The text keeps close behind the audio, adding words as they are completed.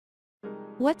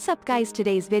What's up guys,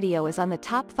 today's video is on the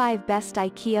top 5 best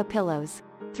IKEA pillows.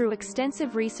 Through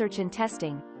extensive research and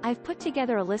testing, I've put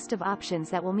together a list of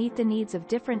options that will meet the needs of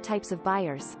different types of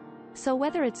buyers. So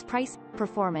whether it's price,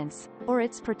 performance, or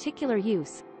its particular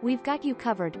use, we've got you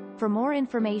covered. For more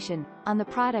information on the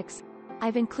products,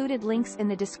 I've included links in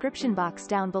the description box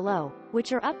down below,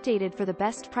 which are updated for the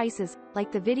best prices.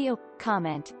 Like the video,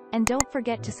 comment, and don't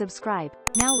forget to subscribe.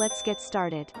 Now let's get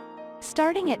started.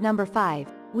 Starting at number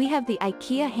 5, we have the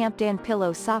IKEA Hampdan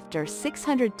Pillow Softer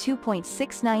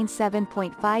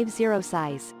 602.697.50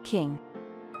 size, King.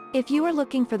 If you are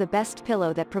looking for the best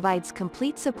pillow that provides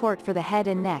complete support for the head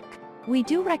and neck, we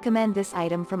do recommend this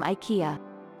item from IKEA.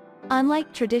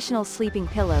 Unlike traditional sleeping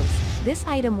pillows, this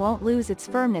item won't lose its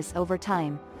firmness over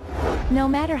time. No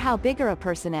matter how bigger a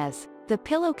person is, the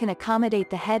pillow can accommodate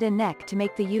the head and neck to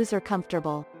make the user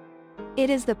comfortable. It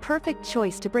is the perfect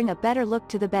choice to bring a better look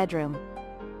to the bedroom.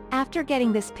 After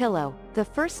getting this pillow, the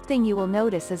first thing you will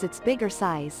notice is its bigger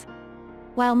size.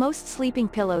 While most sleeping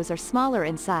pillows are smaller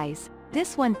in size,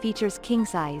 this one features king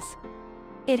size.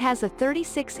 It has a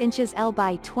 36 inches L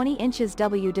by 20 inches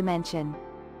W dimension.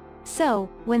 So,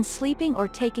 when sleeping or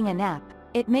taking a nap,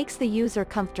 it makes the user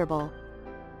comfortable.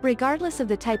 Regardless of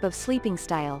the type of sleeping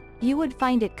style, you would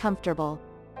find it comfortable.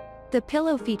 The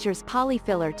pillow features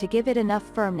polyfiller to give it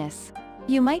enough firmness.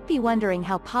 You might be wondering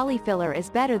how polyfiller is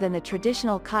better than the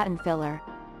traditional cotton filler.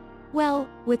 Well,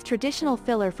 with traditional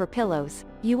filler for pillows,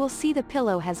 you will see the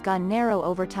pillow has gone narrow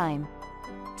over time.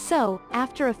 So,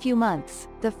 after a few months,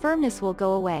 the firmness will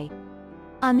go away.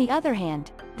 On the other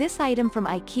hand, this item from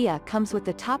IKEA comes with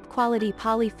the top quality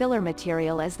polyfiller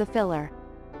material as the filler.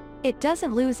 It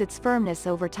doesn't lose its firmness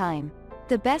over time.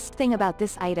 The best thing about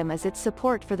this item is its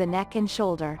support for the neck and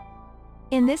shoulder.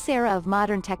 In this era of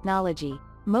modern technology,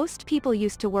 most people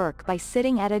used to work by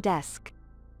sitting at a desk.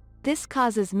 This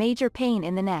causes major pain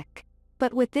in the neck.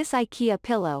 But with this IKEA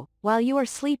pillow, while you are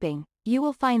sleeping, you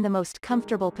will find the most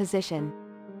comfortable position.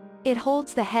 It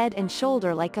holds the head and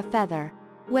shoulder like a feather.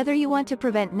 Whether you want to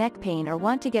prevent neck pain or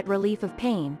want to get relief of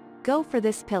pain, go for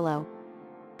this pillow.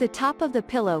 The top of the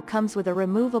pillow comes with a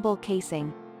removable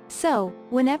casing. So,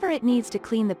 whenever it needs to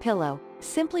clean the pillow,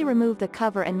 simply remove the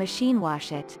cover and machine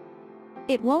wash it.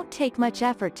 It won't take much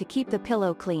effort to keep the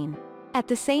pillow clean. At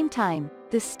the same time,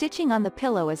 the stitching on the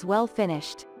pillow is well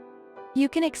finished. You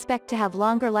can expect to have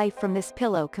longer life from this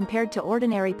pillow compared to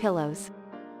ordinary pillows.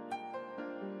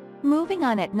 Moving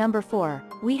on, at number 4,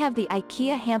 we have the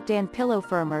IKEA Hampdan Pillow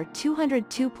Firmer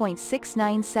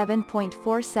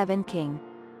 202.697.47 King.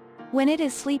 When it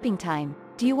is sleeping time,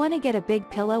 do you want to get a big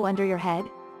pillow under your head?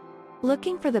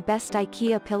 Looking for the best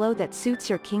IKEA pillow that suits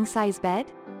your king-size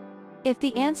bed? If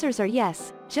the answers are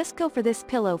yes, just go for this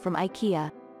pillow from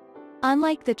IKEA.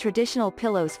 Unlike the traditional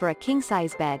pillows for a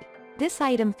king-size bed, this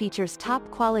item features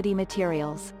top-quality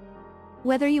materials.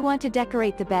 Whether you want to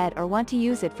decorate the bed or want to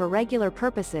use it for regular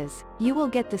purposes, you will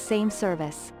get the same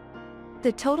service.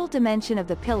 The total dimension of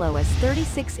the pillow is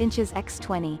 36 inches x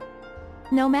 20.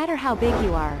 No matter how big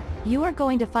you are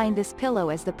going to find this pillow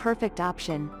as the perfect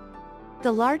option.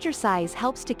 The larger size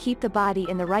helps to keep the body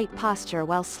in the right posture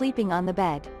while sleeping on the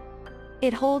bed.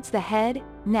 It holds the head,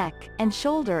 neck, and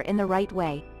shoulder in the right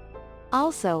way.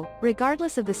 Also,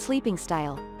 regardless of the sleeping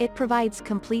style, it provides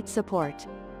complete support.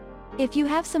 If you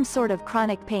have some sort of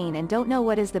chronic pain and don't know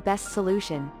what is the best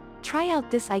solution, try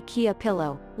out this IKEA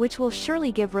pillow, which will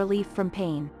surely give relief from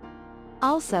pain.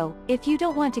 Also, if you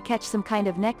don't want to catch some kind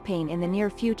of neck pain in the near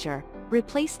future,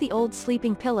 replace the old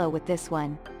sleeping pillow with this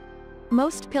one.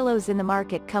 Most pillows in the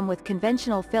market come with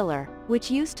conventional filler,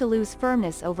 which used to lose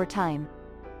firmness over time.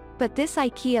 But this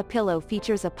IKEA pillow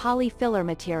features a polyfiller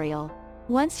material.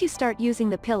 Once you start using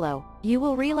the pillow, you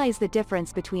will realize the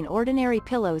difference between ordinary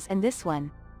pillows and this one.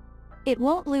 It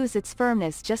won't lose its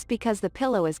firmness just because the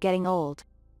pillow is getting old.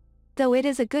 Though it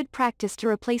is a good practice to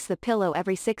replace the pillow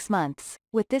every 6 months,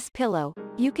 with this pillow,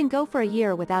 you can go for a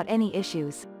year without any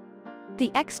issues.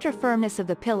 The extra firmness of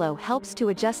the pillow helps to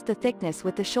adjust the thickness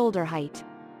with the shoulder height.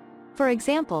 For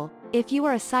example, if you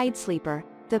are a side sleeper,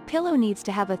 the pillow needs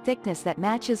to have a thickness that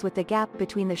matches with the gap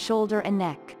between the shoulder and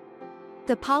neck.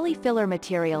 The polyfiller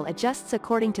material adjusts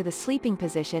according to the sleeping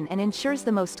position and ensures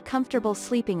the most comfortable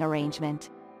sleeping arrangement.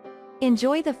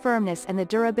 Enjoy the firmness and the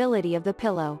durability of the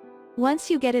pillow. Once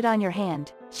you get it on your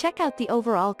hand, check out the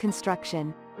overall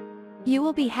construction. You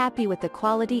will be happy with the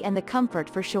quality and the comfort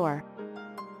for sure.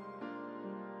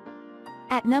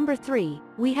 At number 3,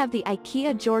 we have the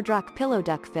IKEA Jordrok Pillow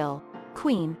Duck Fill,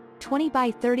 Queen, 20 by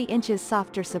 30 inches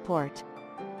softer support.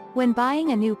 When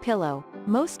buying a new pillow,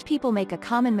 most people make a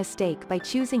common mistake by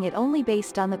choosing it only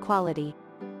based on the quality.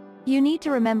 You need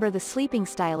to remember the sleeping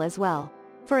style as well.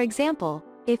 For example,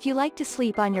 If you like to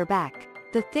sleep on your back,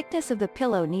 the thickness of the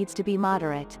pillow needs to be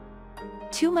moderate.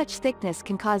 Too much thickness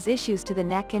can cause issues to the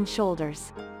neck and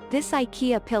shoulders. This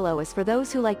IKEA pillow is for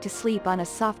those who like to sleep on a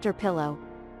softer pillow.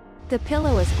 The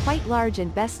pillow is quite large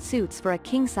and best suits for a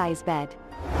king-size bed.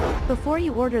 Before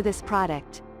you order this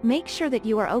product, make sure that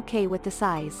you are okay with the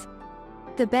size.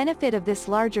 The benefit of this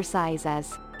larger size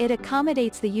is, it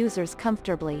accommodates the users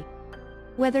comfortably.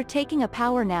 Whether taking a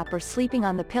power nap or sleeping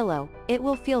on the pillow, it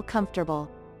will feel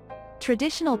comfortable.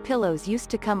 Traditional pillows used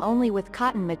to come only with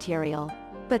cotton material,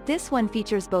 but this one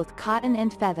features both cotton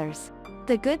and feathers.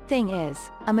 The good thing is,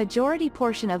 a majority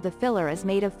portion of the filler is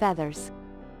made of feathers.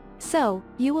 So,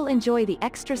 you will enjoy the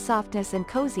extra softness and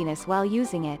coziness while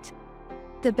using it.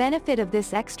 The benefit of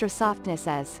this extra softness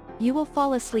is, you will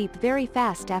fall asleep very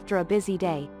fast after a busy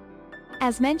day.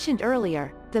 As mentioned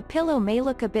earlier, the pillow may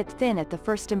look a bit thin at the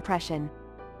first impression.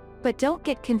 But don't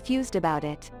get confused about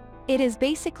it. It is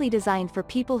basically designed for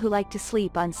people who like to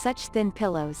sleep on such thin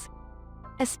pillows.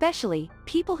 Especially,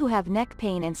 people who have neck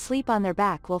pain and sleep on their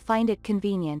back will find it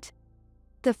convenient.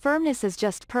 The firmness is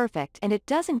just perfect and it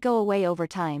doesn't go away over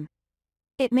time.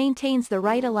 It maintains the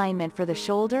right alignment for the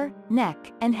shoulder,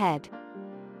 neck, and head.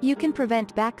 You can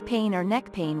prevent back pain or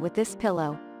neck pain with this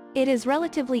pillow. It is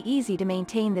relatively easy to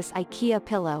maintain this IKEA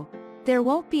pillow. There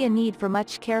won't be a need for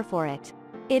much care for it.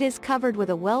 It is covered with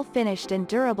a well-finished and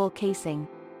durable casing.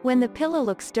 When the pillow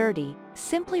looks dirty,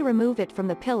 simply remove it from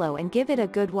the pillow and give it a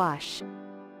good wash.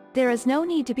 There is no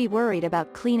need to be worried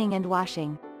about cleaning and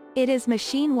washing. It is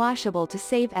machine washable to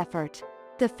save effort.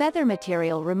 The feather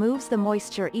material removes the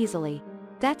moisture easily.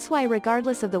 That's why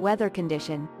regardless of the weather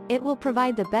condition, it will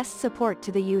provide the best support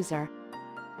to the user.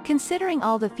 Considering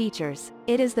all the features,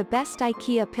 it is the best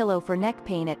IKEA pillow for neck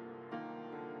pain at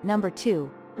Number 2.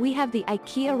 We have the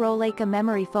IKEA RÖLLEKA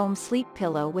Memory Foam Sleep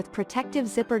Pillow with Protective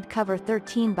Zippered Cover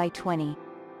 13x20.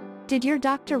 Did your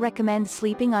doctor recommend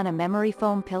sleeping on a memory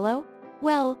foam pillow?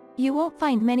 Well, you won't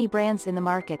find many brands in the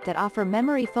market that offer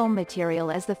memory foam material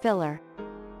as the filler.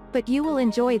 But you will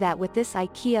enjoy that with this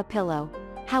IKEA pillow.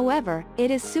 However,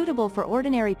 it is suitable for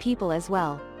ordinary people as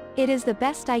well. It is the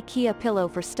best IKEA pillow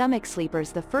for stomach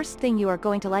sleepers. The first thing you are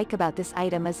going to like about this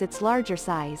item is its larger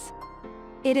size.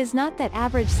 It is not that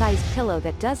average sized pillow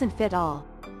that doesn't fit all.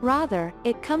 Rather,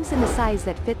 it comes in the size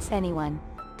that fits anyone.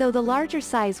 Though the larger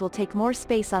size will take more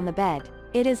space on the bed,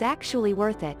 it is actually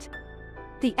worth it.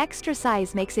 The extra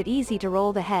size makes it easy to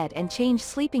roll the head and change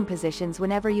sleeping positions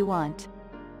whenever you want.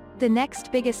 The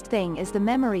next biggest thing is the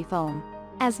memory foam.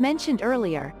 As mentioned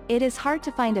earlier, it is hard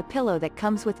to find a pillow that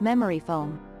comes with memory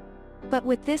foam. But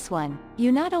with this one,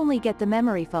 you not only get the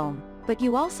memory foam, but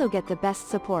you also get the best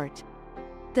support.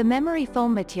 The memory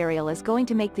foam material is going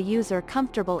to make the user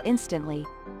comfortable instantly.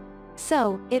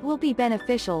 So, it will be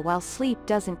beneficial while sleep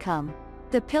doesn't come.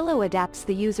 The pillow adapts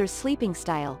the user's sleeping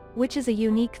style, which is a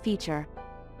unique feature.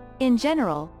 In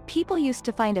general, people used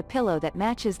to find a pillow that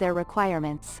matches their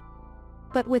requirements.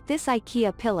 But with this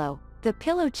IKEA pillow, the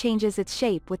pillow changes its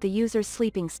shape with the user's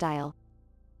sleeping style.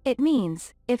 It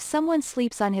means, if someone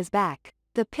sleeps on his back,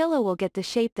 the pillow will get the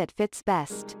shape that fits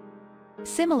best.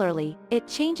 Similarly, it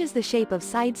changes the shape of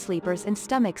side sleepers and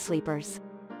stomach sleepers.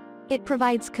 It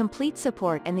provides complete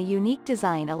support and the unique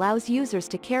design allows users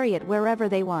to carry it wherever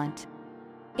they want.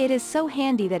 It is so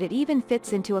handy that it even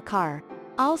fits into a car.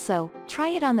 Also, try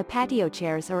it on the patio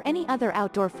chairs or any other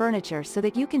outdoor furniture so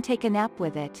that you can take a nap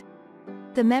with it.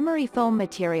 The memory foam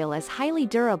material is highly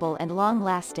durable and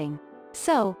long-lasting.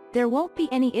 So, there won't be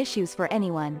any issues for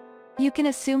anyone. You can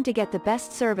assume to get the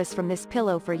best service from this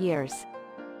pillow for years.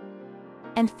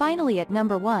 And finally at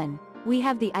number 1, we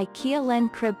have the IKEA Len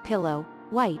Crib Pillow,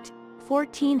 White,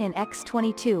 14 in x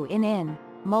 22 in,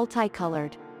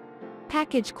 multicolored.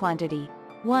 Package quantity.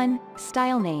 1,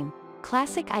 style name.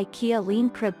 Classic IKEA Lean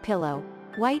Crib Pillow,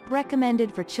 White,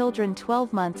 recommended for children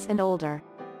 12 months and older.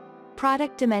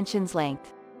 Product dimensions: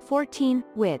 length, 14,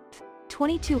 width,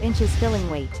 22 inches, filling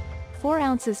weight, 4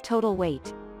 ounces total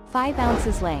weight, 5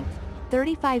 ounces length,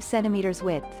 35 centimeters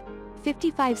width,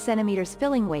 55 centimeters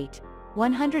filling weight,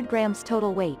 100 grams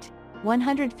total weight,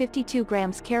 152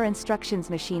 grams. Care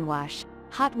instructions: machine wash,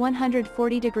 hot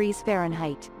 140 degrees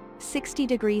Fahrenheit, 60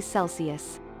 degrees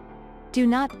Celsius. Do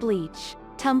not bleach.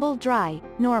 Tumble dry,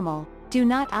 normal. Do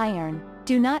not iron.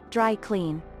 Do not dry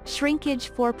clean. Shrinkage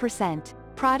 4%.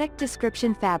 Product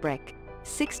description: fabric,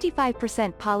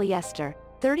 65% polyester,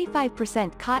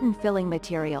 35% cotton. Filling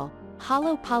material,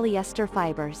 hollow polyester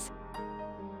fibers.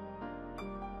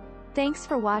 Thanks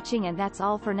for watching, and that's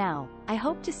all for now. I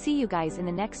hope to see you guys in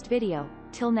the next video.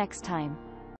 Till next time.